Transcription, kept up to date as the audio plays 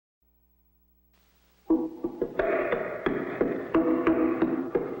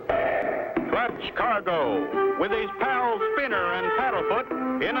Cargo with his pals Spinner and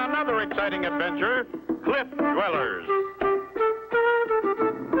Paddlefoot in another exciting adventure, Cliff Dwellers.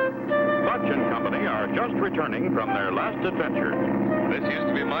 Clutch and Company are just returning from their last adventure. This used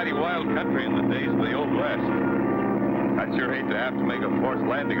to be a mighty wild country in the days of the Old West. I'd sure hate to have to make a forced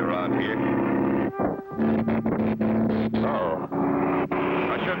landing around here. Oh,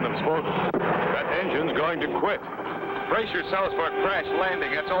 I shouldn't have spoken. That engine's going to quit. Brace yourselves for a crash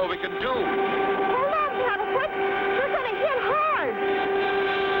landing. That's all we can do. Hold on, Paddlefoot. You're going to hit hard.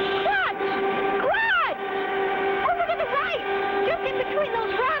 Clutch! Clutch! Over to the right. Just in between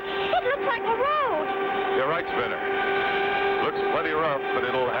those rocks. It looks like a road. You're right, Spinner. Looks plenty rough, but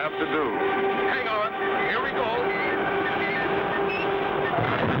it'll have to do. Hang on. Here we go.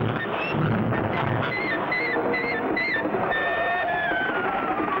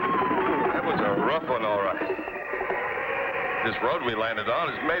 That was a rough one, all right. This road we landed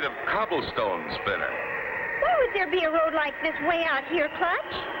on is made of cobblestone, Spinner. Why would there be a road like this way out here,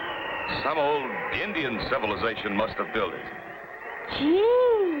 Clutch? Some old Indian civilization must have built it.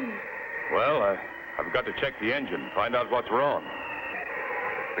 Gee. Well, I've got to check the engine, find out what's wrong.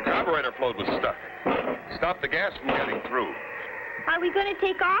 The carburetor float was stuck. Stopped the gas from getting through. Are we going to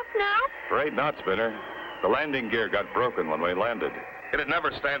take off now? Afraid not, Spinner. The landing gear got broken when we landed. It'd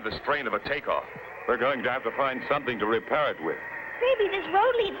never stand the strain of a takeoff. We're going to have to find something to repair it with. Maybe this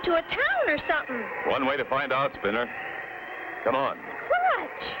road leads to a town or something. One way to find out, Spinner. Come on.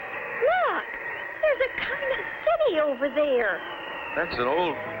 Clutch! Look! There's a kind of city over there. That's an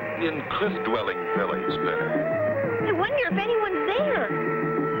old Indian cliff-dwelling village, Spinner. I wonder if anyone's there.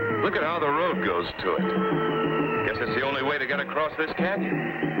 Look at how the road goes to it. Guess it's the only way to get across this canyon.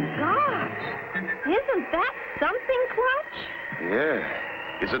 Gosh! Isn't that something, Clutch? Yeah.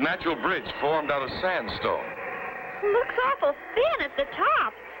 It's a natural bridge formed out of sandstone. Looks awful thin at the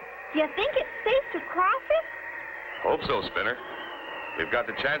top. Do you think it's safe to cross it? Hope so, Spinner. We've got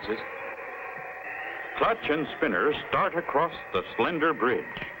to chance it. Clutch and Spinner start across the slender bridge.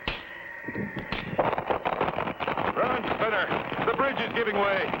 Run, Spinner! The bridge is giving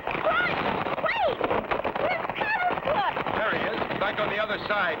way. Clutch! Wait! Where's Paddlefoot? There he is, back on the other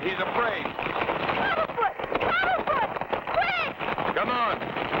side. He's afraid. Paddlefoot! Paddlefoot! Quick! Come on.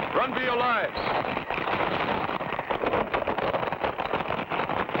 Run for your lives.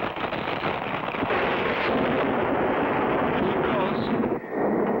 He goes.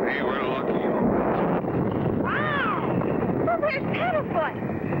 We were lucky. Wow! Well, where's Paddlefoot?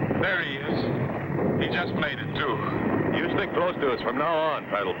 There he is. He just made it, too. You stick close to us from now on,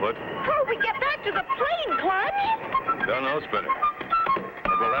 Paddlefoot. How'll we get back to the plane, Clutch? Don't know, Spinner.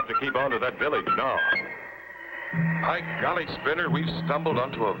 But we'll have to keep on to that village now. By golly, Spinner, we've stumbled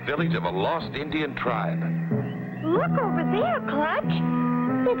onto a village of a lost Indian tribe. Look over there, Clutch.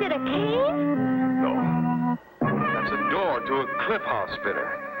 Is it a cave? No. That's a door to a cliff house, Spinner.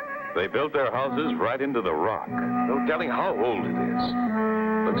 They built their houses right into the rock. No telling how old it is.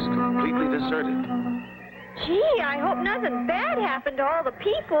 Looks completely deserted. Gee, I hope nothing bad happened to all the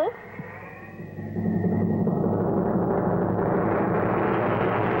people.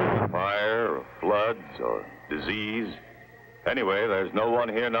 Fire, or floods, or disease. Anyway, there's no one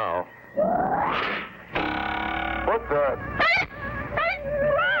here now. What the?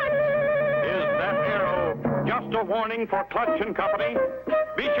 Is that arrow just a warning for Clutch and Company?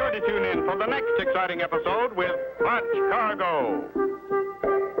 Be sure to tune in for the next exciting episode with Clutch Cargo.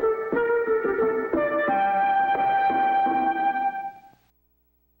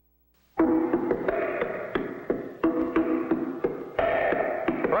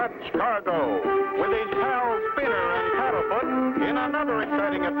 Clutch Cargo with his pals Spinner and Paddlefoot in another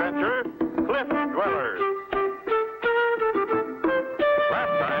exciting adventure, Cliff Dwellers.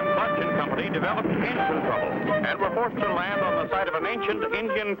 Last time, Clutch and Company developed engine trouble and were forced to land on the site of an ancient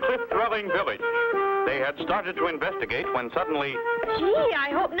Indian cliff-dwelling village. They had started to investigate when suddenly... Gee,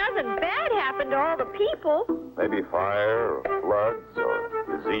 I hope nothing bad happened to all the people. Maybe fire, or floods, or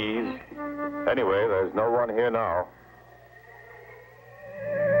disease. Anyway, there's no one here now.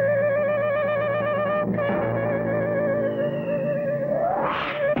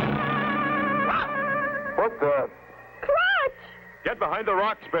 What the? Clutch! Get behind the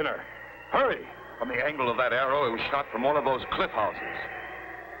rock, Spinner. Hurry. From the angle of that arrow, it was shot from one of those cliff houses.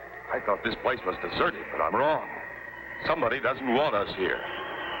 I thought this place was deserted, but I'm wrong. Somebody doesn't want us here.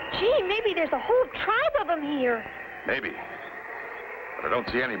 Gee, maybe there's a whole tribe of them here. Maybe. But I don't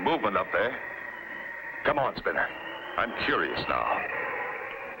see any movement up there. Come on, Spinner. I'm curious now.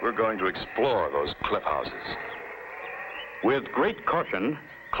 We're going to explore those cliff houses. With great caution,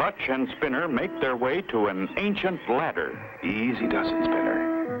 Clutch and Spinner make their way to an ancient ladder. Easy does it,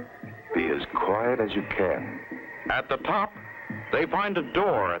 Spinner. Be as quiet as you can. At the top, they find a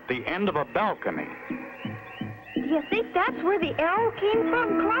door at the end of a balcony. Do you think that's where the arrow came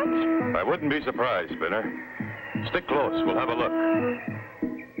from, Clutch? I wouldn't be surprised, Spinner. Stick close. We'll have a look.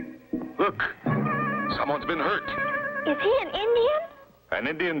 Look. Someone's been hurt. Is he an Indian? An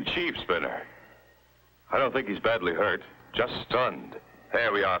Indian chief, Spinner. I don't think he's badly hurt. Just stunned.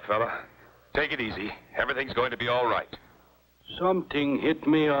 There we are, fella. Take it easy. Everything's going to be all right. Something hit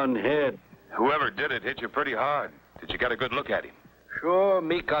me on head. Whoever did it hit you pretty hard. Did you get a good look at him? Sure,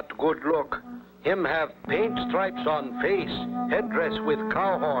 me got good look. Him have paint stripes on face, headdress with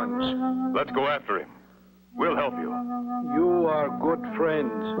cow horns. Let's go after him. We'll help you. You are good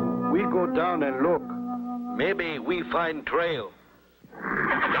friends. We go down and look. Maybe we find trail.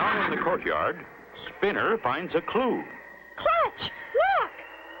 Down in the courtyard, Spinner finds a clue. Clutch, look!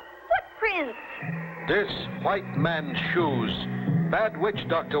 Footprints! This white man's shoes. Bad witch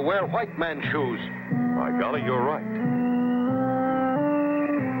doctor wear white man's shoes. By golly, you're right.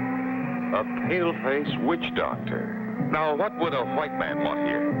 A pale-faced witch doctor. Now, what would a white man want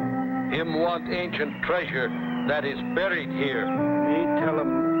here? Him want ancient treasure that is buried here. Me tell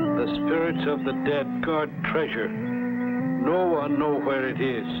him the spirits of the dead guard treasure. No one know where it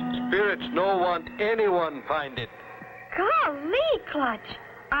is. Spirits no want anyone find it. Golly, Clutch!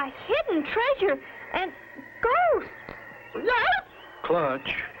 A hidden treasure and ghosts!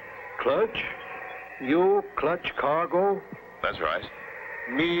 Clutch? You Clutch Cargo? That's right.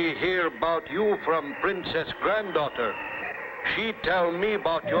 Me hear about you from Princess Granddaughter. She tell me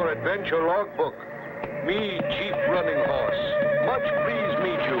about your adventure logbook. Me Chief Running Horse. Much pleased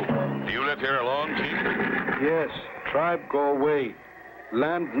meet you. Do you live here alone, Chief? Yes, tribe go away.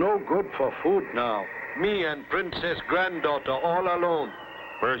 Land no good for food now. Me and Princess Granddaughter all alone.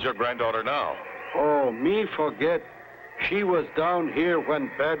 Where's your granddaughter now? Oh, me forget. She was down here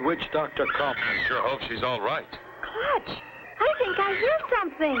when Bad Witch Doctor come. I sure hope she's all right. Clutch, I think I hear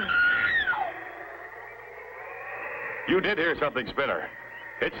something. You did hear something, Spinner.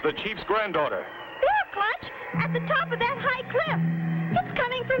 It's the Chief's granddaughter. There, Clutch, at the top of that high cliff. It's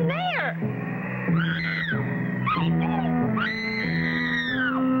coming from there.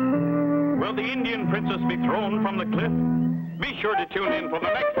 Will the Indian princess be thrown from the cliff? Be sure to tune in for the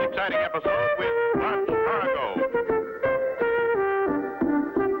next exciting episode with Clutch Cargo.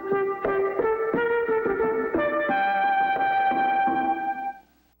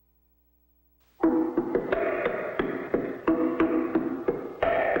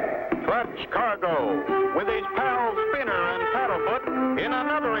 Clutch Cargo, with his pals Spinner and Paddlefoot in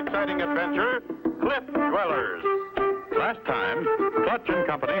another exciting adventure, Cliff Dwellers. Last time, Clutch and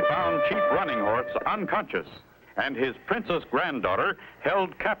Company found Chief Running Horse unconscious and his princess granddaughter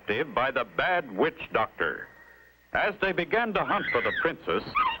held captive by the Bad Witch Doctor. As they began to hunt for the princess...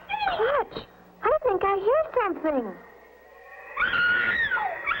 Clutch, I think I hear something.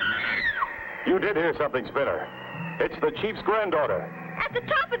 You did hear something, Spinner. It's the Chief's granddaughter. At the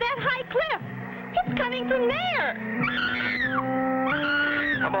top of that high cliff. It's coming from there.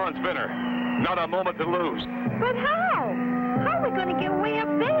 Come on, Spinner. Not a moment to lose. But how? How are we going to get way up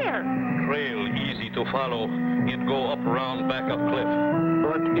there? Trail easy to follow. It go up around back of cliff.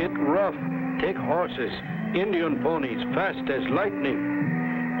 But it rough. Take horses. Indian ponies fast as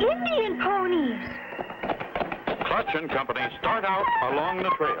lightning. Indian ponies. Clutch and Company start out along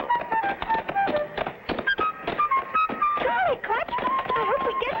the trail. Golly, Clutch, I hope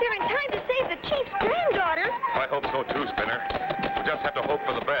we get there in time to save the Chief's granddaughter. I hope so too, Spinner. We just have to hope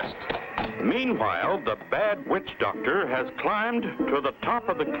for the best. Meanwhile, the Bad Witch Doctor has climbed to the top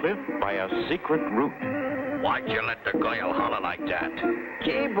of the cliff by a secret route. Why'd you let the girl holler like that?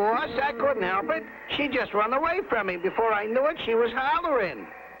 Gee, boss, I couldn't help it. She just run away from me. Before I knew it, she was hollering.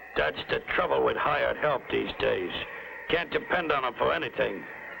 That's the trouble with hired help these days. Can't depend on them for anything.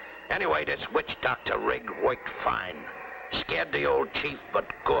 Anyway, this witch doctor rig worked fine. Scared the old chief, but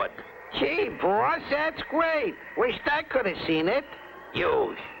good. Gee, boss, that's great. Wished I could have seen it.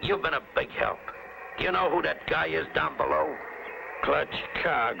 You've been a big help. Do you know who that guy is down below? Clutch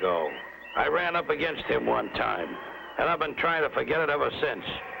Cargo. I ran up against him one time, and I've been trying to forget it ever since.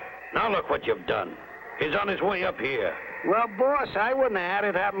 Now look what you've done. He's on his way up here. Well, boss, I wouldn't have had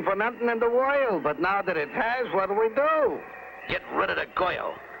it happen for nothing in the world, but now that it has, what do we do? Get rid of the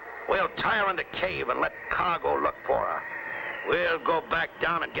girl. We'll tie her in the cave and let Cargo look for her. We'll go back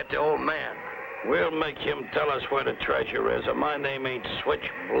down and get the old man. We'll make him tell us where the treasure is, or my name ain't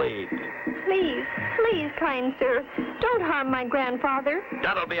Switchblade. Please, please, kind sir, don't harm my grandfather.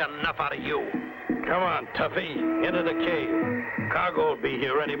 That'll be enough out of you. Come on, Tuffy, into the cave. Cargo will be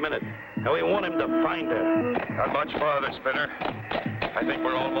here any minute, and we want him to find her. Not much farther, Spinner. I think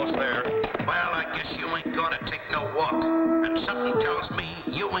we're almost there. Well, I guess you ain't gonna take no walk. And something tells me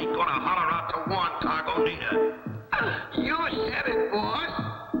you ain't gonna holler out to warn Cargo neither. You said it, boss.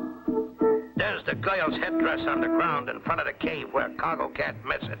 There's the girl's headdress on the ground in front of the cave where Cargo can't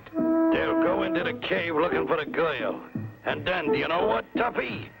miss it. They'll go into the cave looking for the girl. And then, do you know what,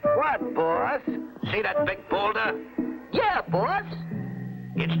 Tuffy? What, boss? See that big boulder? Yeah, boss.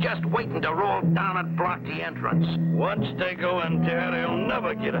 It's just waiting to roll down and block the entrance. Once they go in there, they'll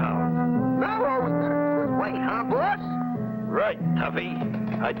never get out. Now all we gotta do is wait, huh, boss? Right, Tuffy.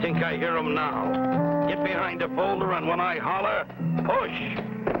 I think I hear 'em now. Get behind the boulder, and when I holler, push.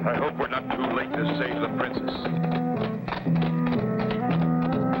 I hope we're not too late to save the princess.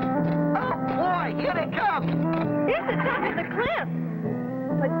 Oh, boy, here they come. Here's the top of the cliff.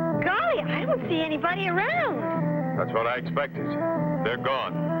 But golly, I don't see anybody around. That's what I expected. They're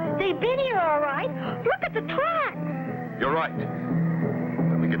gone. They've been here all right. Look at the tracks. You're right.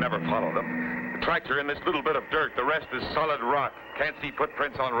 But we could never follow them. The tracks are in this little bit of dirt. The rest is solid rock. Can't see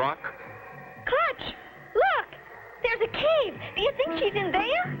footprints on rock. Clutch, look. There's a cave. Do you think she's in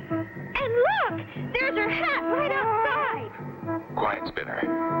there? And look, there's her hat right outside. Quiet, Spinner.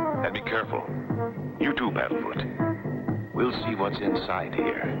 And be careful. You too, Paddlefoot. We'll see what's inside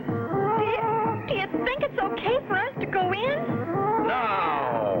here. Do you think it's okay for us to go in?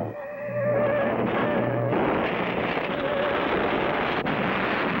 Now!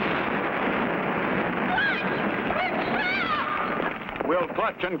 Will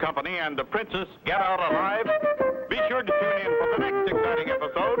Clutch and Company and the princess get out alive? Be sure to tune in for the next exciting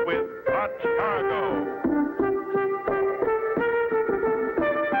episode with Clutch Cargo.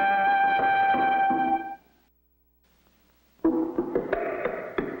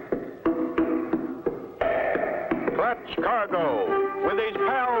 Clutch Cargo, with his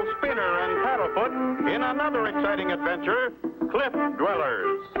pals Spinner and Paddlefoot in another exciting adventure, Cliff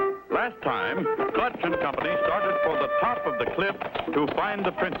Dwellers. Last time, Clutch and Company started for the top of the cliff to find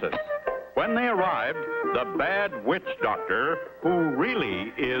the princess. When they arrived, the bad witch doctor, who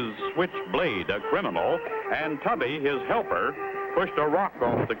really is Switchblade, a criminal, and Tubby, his helper, pushed a rock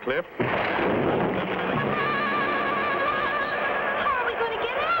off the cliff. How are we going to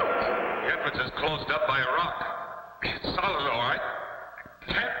get out? The entrance is closed up by a rock. It's solid, all right.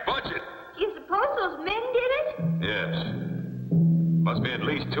 Can't budge it. Do you suppose those men did it? Yes. Must be at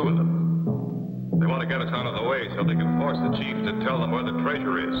least two of them. They want to get us out of the way so they can force the chief to tell them where the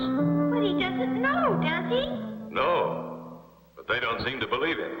treasure is. But he doesn't know, does he? No, but they don't seem to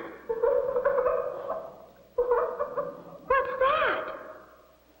believe him. What's that?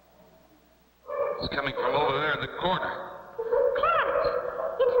 It's coming from over there in the corner. Clutch!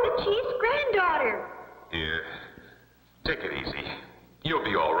 It's the chief's granddaughter. Here, take it easy. You'll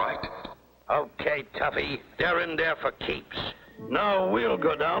be all right. Okay, Tuffy. They're in there for keeps. Now we'll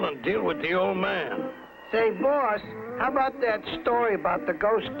go down and deal with the old man. Say, boss, how about that story about the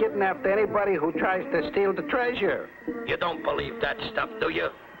ghost getting after anybody who tries to steal the treasure? You don't believe that stuff, do you?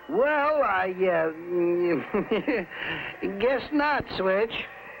 Well, I guess not, Switch.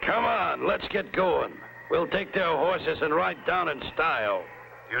 Come on, let's get going. We'll take their horses and ride down in style.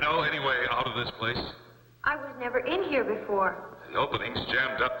 You know any way out of this place? I was never in here before. The opening's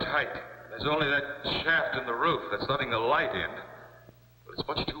jammed up tight. There's only that shaft in the roof that's letting the light in. But it's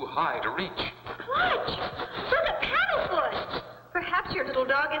much too high to reach. Clutch! Look at Paddlefoot! Perhaps your little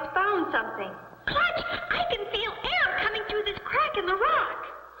dog has found something. Clutch! I can feel air coming through this crack in the rock.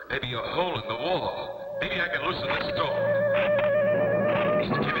 Maybe a hole in the wall. Maybe I can loosen the stone.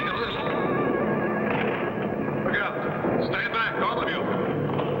 It's giving a little. Look out. Stand back, all of you.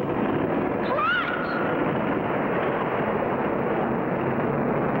 Clutch!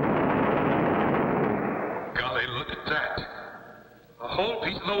 Golly, look at that. A whole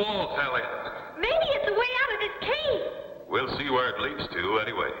piece of the wall fell in. Maybe it's a way out of this cave. We'll see where it leads to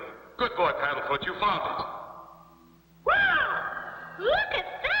anyway. Good boy, Paddlefoot, you found it. Wow! Look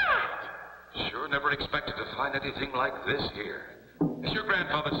at that! Sure never expected to find anything like this here. Has your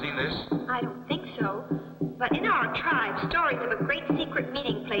grandfather seen this? I don't think so. But in our tribe, stories of a great secret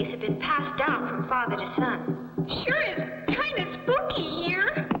meeting place have been passed down from father to son. Sure is kind of spooky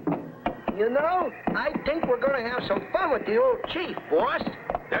here. You know, I think we're going to have some fun with the old chief, boss.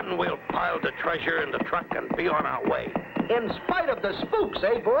 Then we'll pile the treasure in the truck and be on our way. In spite of the spooks,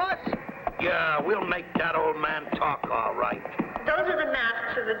 eh, boss? Yeah, we'll make that old man talk all right. Those are the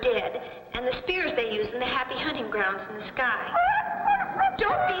masks of the dead and the spears they use in the happy hunting grounds in the sky.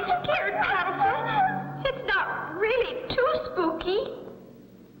 Don't be scared, Paddlefoot. It's not really too spooky.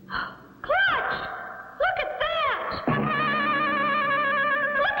 Clutch! Look at that!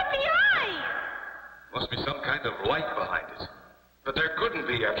 Look at the eye! Must be some kind of light behind it. But there couldn't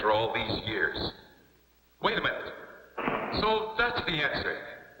be after all these years. Wait a minute. So that's the answer.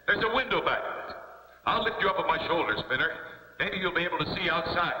 There's a window back of it. I'll lift you up on my shoulders, Spinner. Maybe you'll be able to see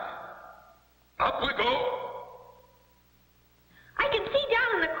outside. Up we go. I can see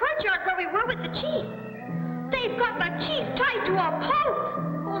down in the courtyard where we were with the chief. They've got the chief tied to a post.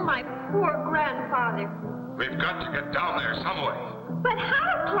 Oh, my poor grandfather. We've got to get down there some way. But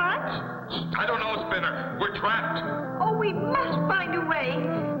how, Clutch? I don't know, Spinner. We're trapped. Oh, we must find a way.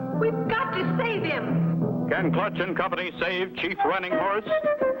 We've got to save him. Can Clutch and Company save Chief Running Horse?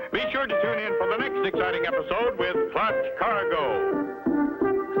 Be sure to tune in for the next exciting episode with Clutch Cargo.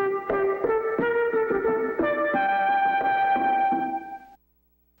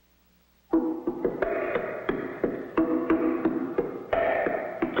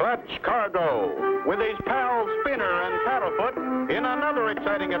 Clutch Cargo, with his pals Spinner and Paddlefoot in another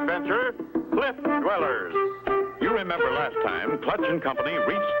exciting adventure, Cliff Dwellers. You remember last time, Clutch and Company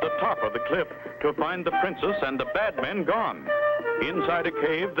reached the top of the cliff to find the princess and the bad men gone. Inside a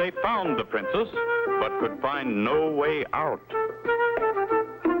cave, they found the princess, but could find no way out. They've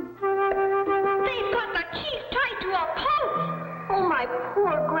got the chief tied to a post. Oh, my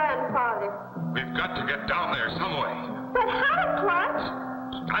poor grandfather. We've got to get down there some way. But how, Clutch?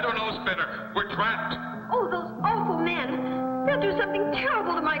 I don't know, Spinner. We're trapped. Oh, those awful men. They'll do something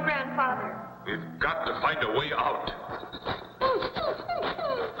terrible to my grandfather. We've got to find a way out.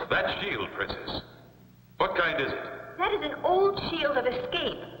 That shield, Princess. What kind is it? That is an old shield of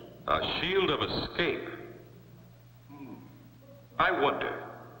escape. A shield of escape. I wonder.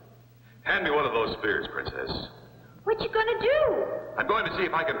 Hand me one of those spears, Princess. What you gonna do? I'm going to see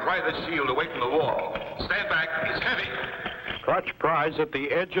if I can pry this shield away from the wall. Stand back. It's heavy. Clutch pries at the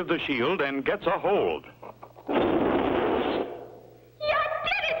edge of the shield and gets a hold. You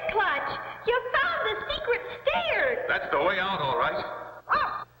did it, Clutch! You found the secret stairs! That's the way out, all right.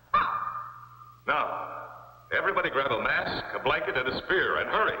 Now, everybody grab a mask, a blanket, and a spear, and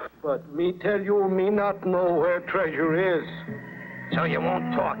hurry. But me tell you, me not know where treasure is. So you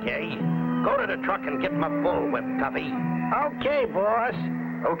won't talk, eh? Go to the truck and get my bullwhip, Tuffy. Okay, boss.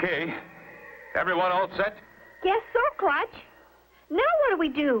 Okay. Everyone all set? Guess so, Clutch. Now what do we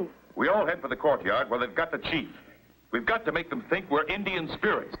do? We all head for the courtyard where they've got the chief. We've got to make them think we're Indian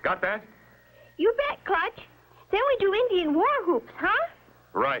spirits. Got that? You bet, Clutch. Then we do Indian war hoops, huh?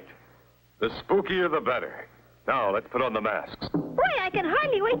 Right. The spookier, the better. Now, let's put on the masks. Boy, I can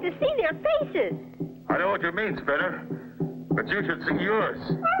hardly wait to see their faces. I know what you mean, Spinner. But you should see yours.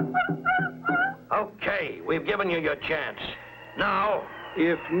 Okay, we've given you your chance. Now,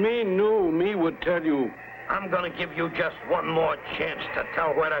 If me knew, me would tell you. I'm gonna give you just one more chance to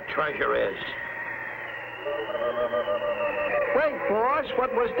tell where the treasure is. Wait, boss,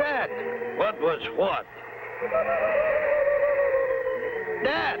 what was that? What was what?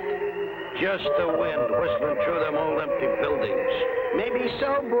 That. Just the wind whistling through them old empty buildings. Maybe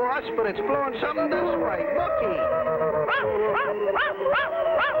so, boss, but it's blowing something this way. Looky.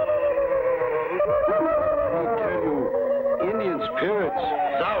 I tell you, Indian spirits.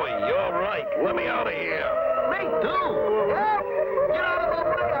 Zoe, you're right. Let me out of here. Me too. Help! Get out of the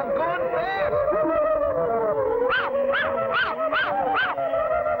way. I'm going fast.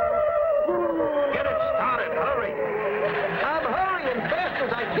 Get it started. Hurry. I'm hurrying fast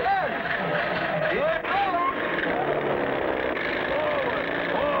as I can. Here it goes.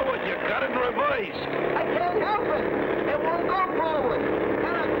 Forward. You got it in reverse. I can't help it. It won't go forward.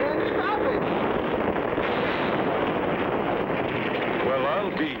 And I can't stop it. Well,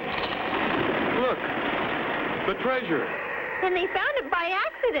 I'll be. Look, the treasure. And they found it by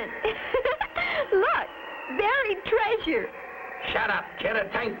accident. Look, buried treasure. Shut up, kid. It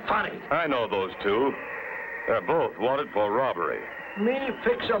ain't funny. I know those two. They're both wanted for robbery. Me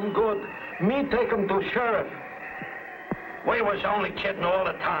fix 'em good. Me take 'em to sheriff. We was only kidding all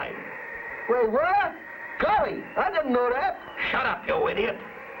the time. Wait, what? Golly, I didn't know that. Shut up, you idiot.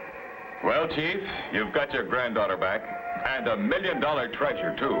 Well, Chief, you've got your granddaughter back. And $1 million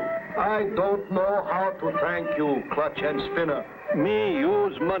treasure, too. I don't know how to thank you, Clutch and Spinner. Me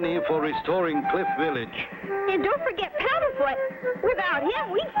use money for restoring Cliff Village. And don't forget Paddlefoot. Without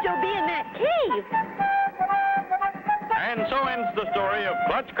him, we'd still be in that cave. And so ends the story of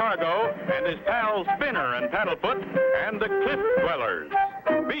Clutch Cargo and his pals Spinner and Paddlefoot and the Cliff Dwellers.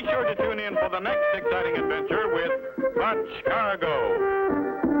 Be sure to tune in for the next exciting adventure with Clutch Cargo.